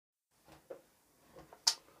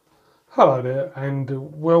Hello there and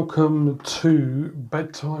welcome to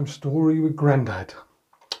Bedtime Story with Grandad.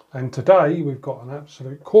 And today we've got an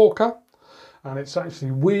absolute corker and it's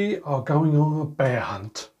actually we are going on a bear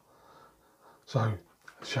hunt. So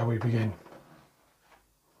shall we begin?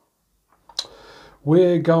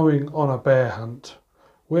 We're going on a bear hunt.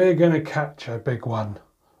 We're going to catch a big one.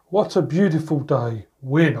 What a beautiful day.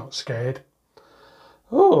 We're not scared.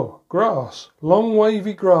 Oh, grass, long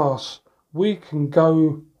wavy grass. We can't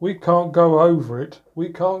go over it.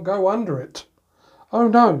 We can't go under it. Oh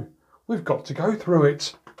no, we've got to go through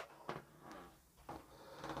it.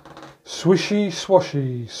 Swishy,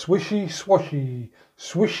 swashy, swishy, swashy,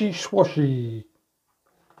 swishy, swashy.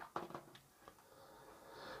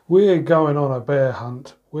 We're going on a bear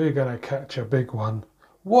hunt. We're going to catch a big one.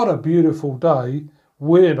 What a beautiful day.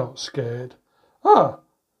 We're not scared. Ah,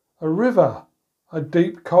 a river. A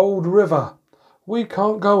deep cold river. We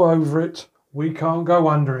can't go over it. We can't go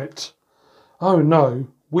under it. Oh no,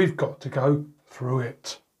 we've got to go through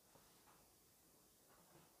it.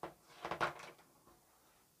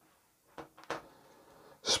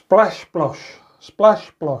 Splash, splosh,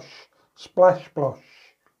 splash, splosh, splash, splosh.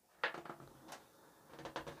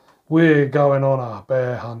 We're going on our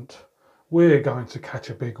bear hunt. We're going to catch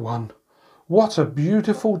a big one. What a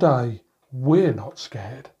beautiful day. We're not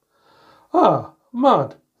scared. Ah,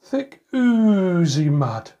 mud, thick oozy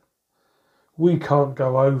mud. We can't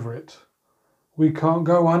go over it. We can't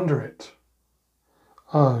go under it.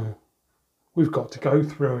 Oh, we've got to go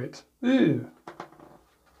through it. Ew.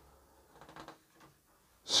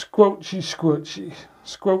 Squelchy, squirchy,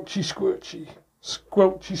 squelchy, squirchy,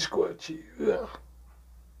 squelchy, squirchy. Ugh.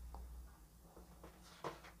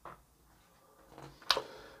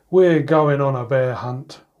 We're going on a bear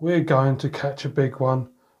hunt. We're going to catch a big one.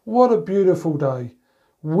 What a beautiful day.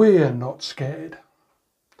 We're not scared.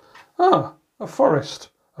 Ah, a forest.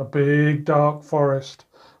 A big dark forest.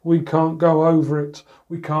 We can't go over it.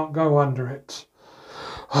 We can't go under it.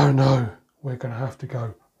 Oh no, we're going to have to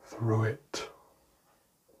go through it.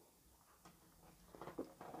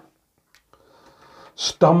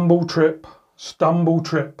 Stumble trip, stumble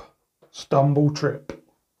trip, stumble trip.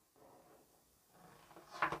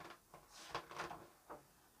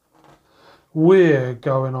 We're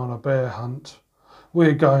going on a bear hunt.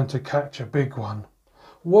 We're going to catch a big one.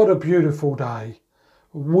 What a beautiful day.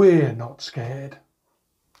 We're not scared.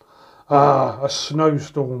 Ah, a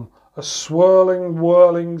snowstorm. A swirling,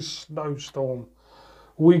 whirling snowstorm.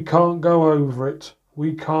 We can't go over it.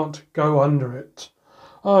 We can't go under it.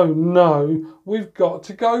 Oh no, we've got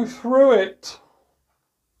to go through it.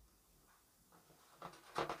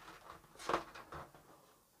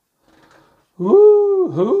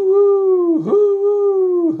 Woo, hoo,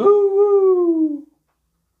 hoo, hoo.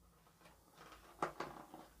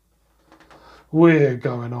 We're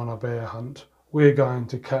going on a bear hunt. We're going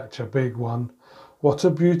to catch a big one. What a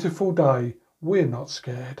beautiful day. We're not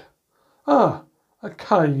scared. Ah, a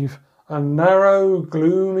cave. A narrow,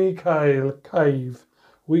 gloomy cave.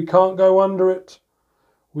 We can't go under it.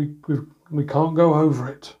 We can't go over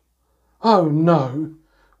it. Oh no,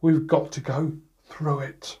 we've got to go through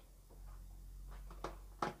it.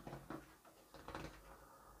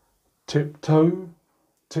 Tiptoe,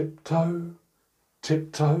 tiptoe,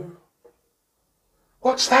 tiptoe.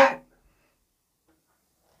 What's that?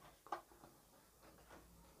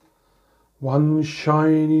 One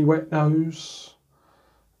shiny wet nose,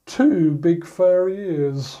 two big furry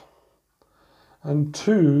ears, and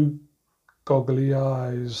two goggly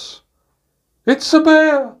eyes. It's a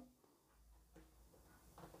bear!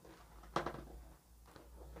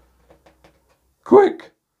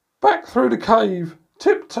 Quick, back through the cave.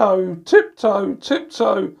 Tiptoe, tiptoe,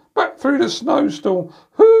 tiptoe, back through the snowstorm.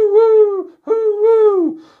 Hoo-woo,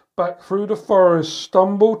 hoo-woo. Back through the forest.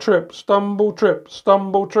 Stumble, trip, stumble, trip,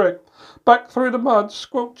 stumble, trip. Back through the mud.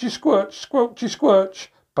 Squelchy, squerch, squelchy, squerch.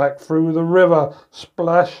 Back through the river.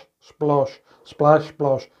 Splash, splosh, splash,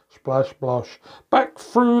 splosh, splash, splosh. Back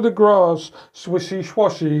through the grass. Swishy,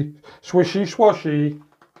 swashy, swishy, swashy.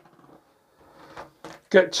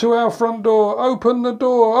 Get to our front door, open the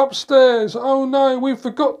door, upstairs. Oh no, we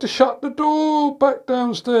forgot to shut the door. Back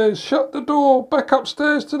downstairs, shut the door, back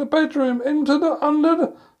upstairs to the bedroom, into the bed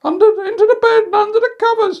and under the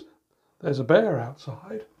covers. There's a bear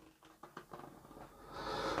outside.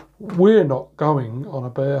 We're not going on a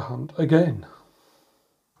bear hunt again.